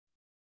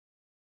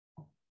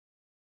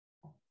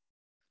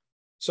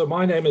So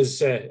my name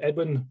is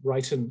Edwin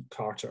Righton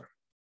Carter.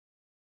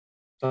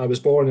 I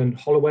was born in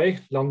Holloway,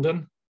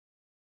 London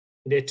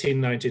in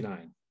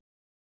 1899.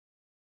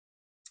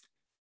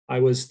 I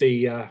was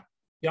the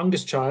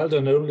youngest child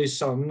and only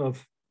son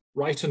of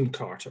Righton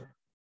Carter.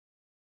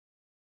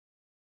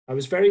 I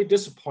was very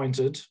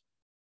disappointed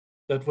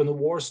that when the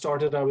war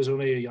started, I was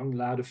only a young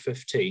lad of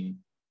 15.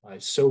 I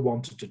so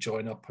wanted to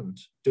join up and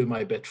do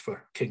my bit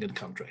for king and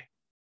country.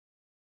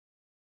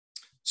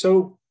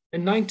 So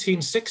in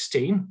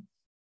 1916,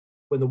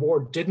 when the war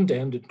didn't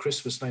end in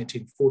Christmas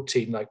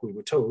 1914, like we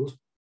were told,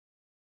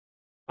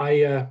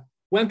 I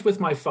went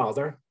with my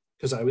father,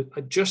 because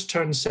I just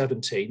turned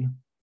 17.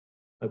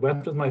 I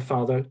went with my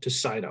father to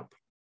sign up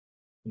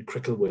in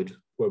Cricklewood,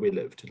 where we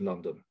lived in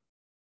London.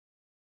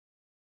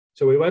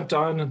 So we went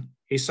down and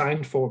he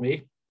signed for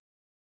me.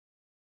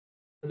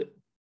 And the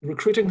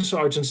recruiting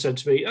sergeant said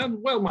to me,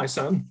 well, my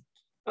son,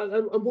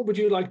 what would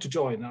you like to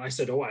join? And I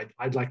said, oh,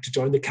 I'd like to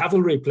join the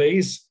cavalry,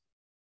 please.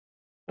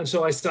 And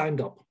so I signed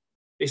up.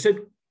 He said,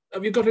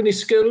 have you got any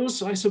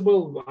skills? I said,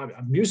 well,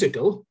 I'm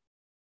musical.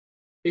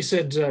 He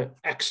said,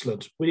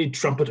 excellent, we need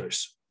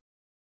trumpeters.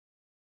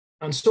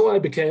 And so I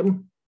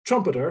became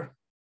trumpeter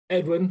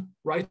Edwin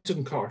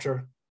Righton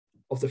Carter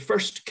of the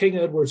 1st King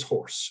Edward's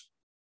Horse.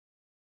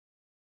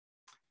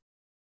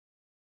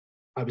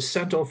 I was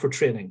sent off for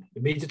training,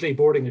 immediately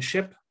boarding a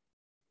ship,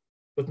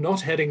 but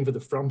not heading for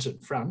the front in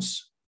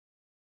France.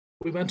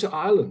 We went to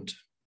Ireland.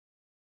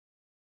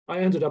 I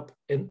ended up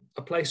in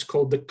a place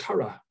called the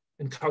Curragh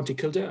in County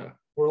Kildare,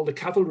 where all the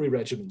cavalry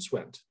regiments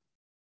went.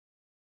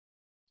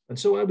 And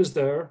so I was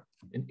there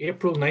in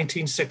April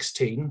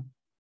 1916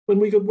 when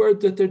we got word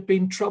that there'd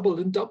been trouble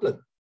in Dublin,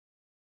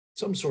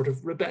 some sort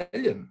of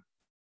rebellion.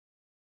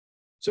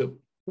 So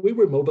we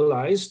were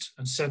mobilized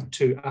and sent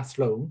to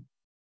Athlone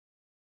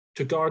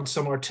to guard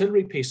some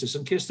artillery pieces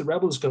in case the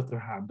rebels got their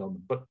hand on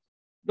them. But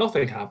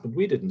nothing happened.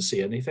 We didn't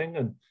see anything,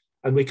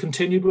 and we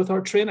continued with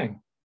our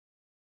training.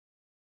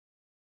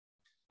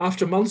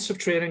 After months of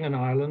training in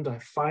Ireland, I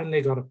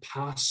finally got a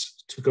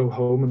pass to go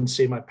home and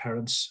see my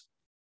parents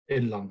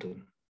in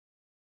London.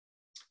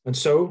 And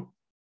so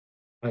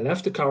I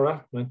left the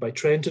Curragh, went by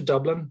train to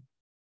Dublin,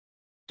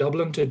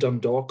 Dublin to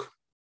Dundalk,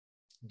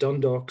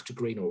 Dundalk to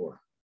Greenore.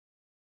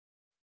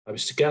 I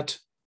was to get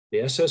the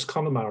SS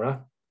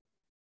Connemara,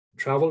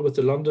 travel with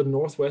the London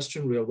North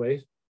Western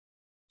Railway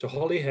to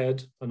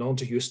Holyhead and on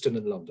to Euston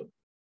in London.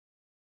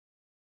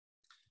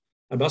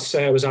 I must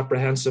say I was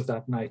apprehensive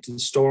that night. The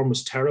storm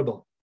was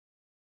terrible.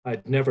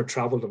 I'd never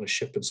traveled on a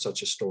ship in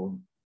such a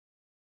storm.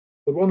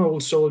 But one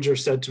old soldier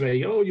said to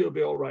me, oh, you'll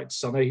be all right,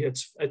 sonny.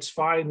 It's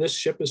fine. This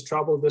ship has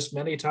traveled this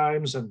many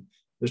times and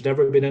there's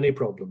never been any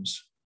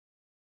problems.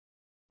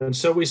 And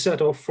so we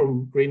set off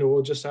from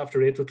Greenore just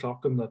after 8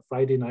 o'clock on that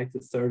Friday night, the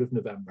 3rd of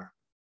November.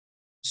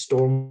 The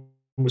storm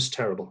was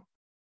terrible.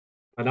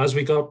 And as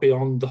we got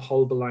beyond the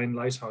Holbeline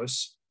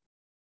Lighthouse,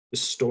 the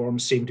storm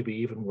seemed to be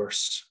even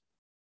worse.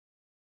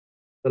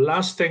 The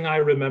last thing I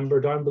remember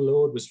down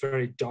below, it was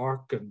very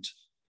dark, and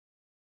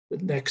the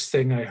next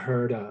thing I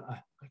heard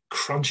a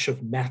crunch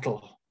of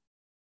metal.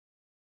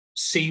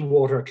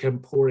 Seawater came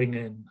pouring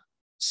in.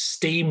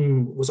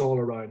 Steam was all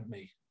around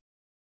me.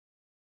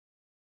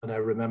 And I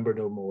remember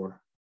no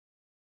more.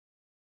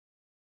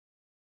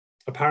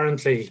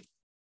 Apparently,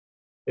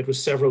 it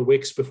was several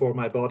weeks before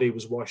my body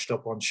was washed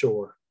up on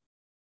shore.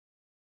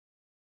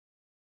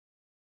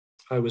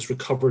 I was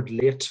recovered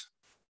late,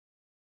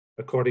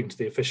 according to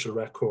the official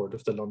record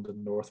of the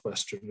London North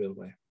Western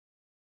Railway.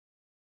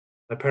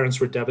 My parents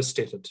were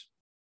devastated.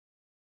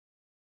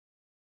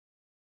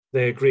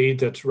 They agreed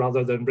that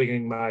rather than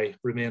bringing my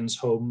remains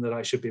home, that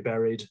I should be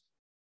buried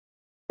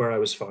where I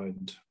was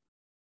found.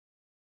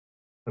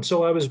 And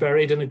so I was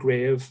buried in a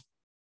grave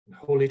in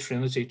Holy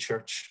Trinity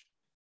Church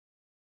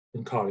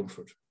in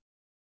Carlingford.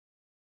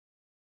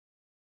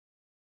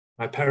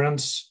 My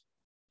parents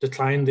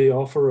declined the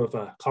offer of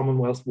a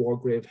Commonwealth War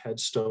Grave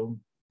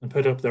headstone and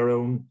put up their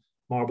own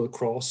marble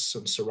cross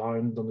and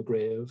surround on the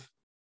grave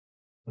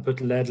and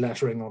put lead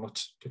lettering on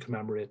it to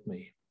commemorate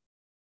me.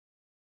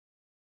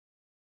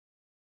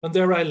 And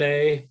there I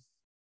lay.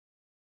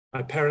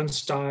 My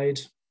parents died,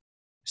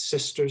 my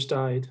sisters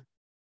died,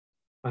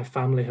 my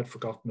family had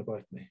forgotten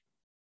about me.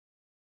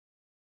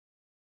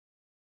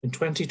 In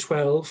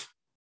 2012,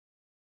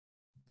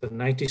 the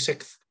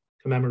 96th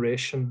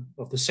commemoration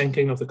of the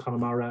sinking of the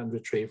Connemara and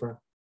Retriever,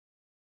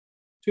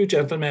 2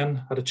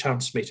 gentlemen had a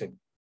chance meeting.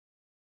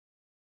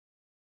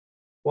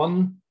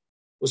 One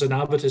was an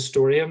avid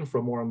historian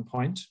from Warren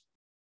Point,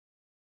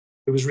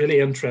 who was really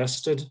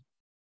interested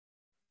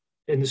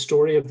in the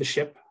story of the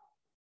ship.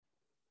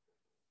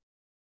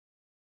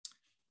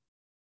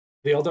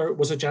 The other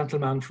was a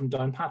gentleman from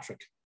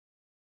Downpatrick.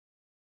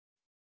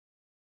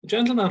 The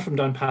gentleman from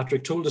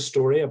Downpatrick told a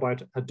story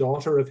about a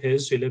daughter of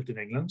his who lived in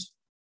England,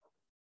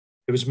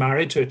 who was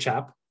married to a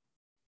chap.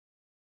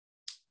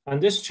 And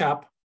this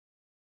chap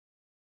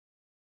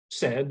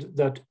said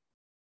that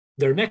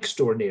their next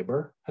door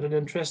neighbour had an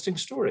interesting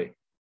story.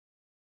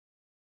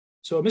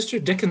 So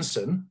Mr.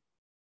 Dickinson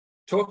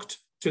talked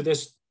to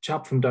this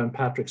chap from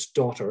Downpatrick's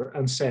daughter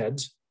and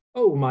said,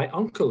 "Oh, my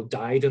uncle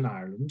died in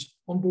Ireland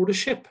on board a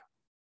ship."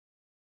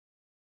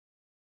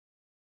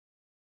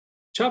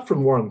 Chap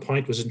from Warren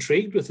Point was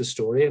intrigued with the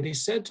story, and he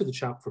said to the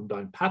chap from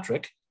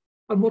Downpatrick,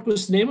 "And what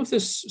was the name of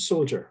this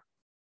soldier?"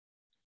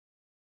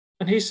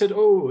 And he said,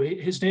 "Oh,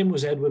 his name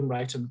was Edwin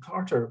Righton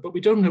Carter, but we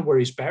don't know where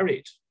he's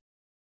buried."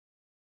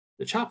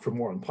 The chap from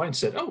Warren Point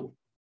said, "Oh,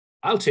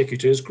 I'll take you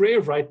to his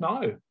grave right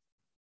now."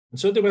 And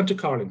so they went to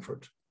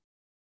Carlingford.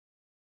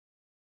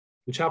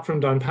 The chap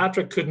from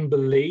Downpatrick couldn't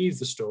believe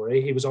the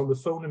story. He was on the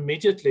phone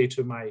immediately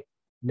to my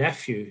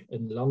nephew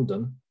in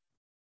London,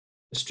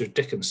 Mr.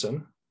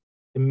 Dickinson,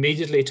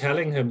 immediately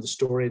telling him the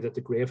story that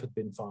the grave had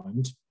been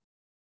found.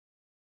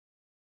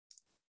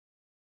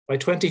 By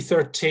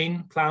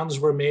 2013, plans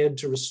were made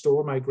to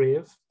restore my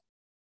grave.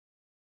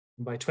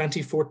 And by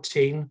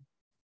 2014,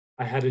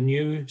 I had a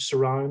new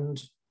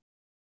surround,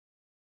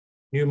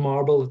 new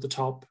marble at the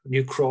top,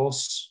 new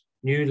cross,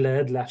 new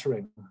lead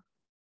lettering.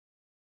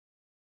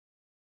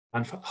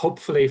 And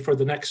hopefully for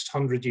the next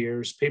 100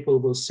 years, people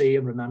will see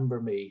and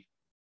remember me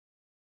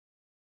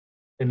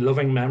in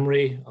loving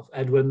memory of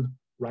Edwin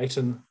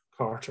Righton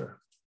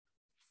Carter,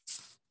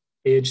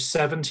 aged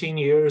 17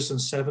 years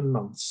and 7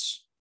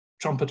 months,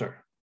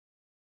 trumpeter,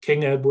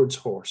 King Edward's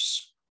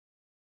horse,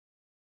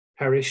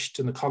 perished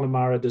in the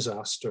Connemara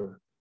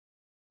disaster,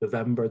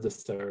 November the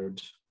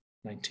 3rd,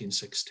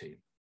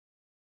 1916.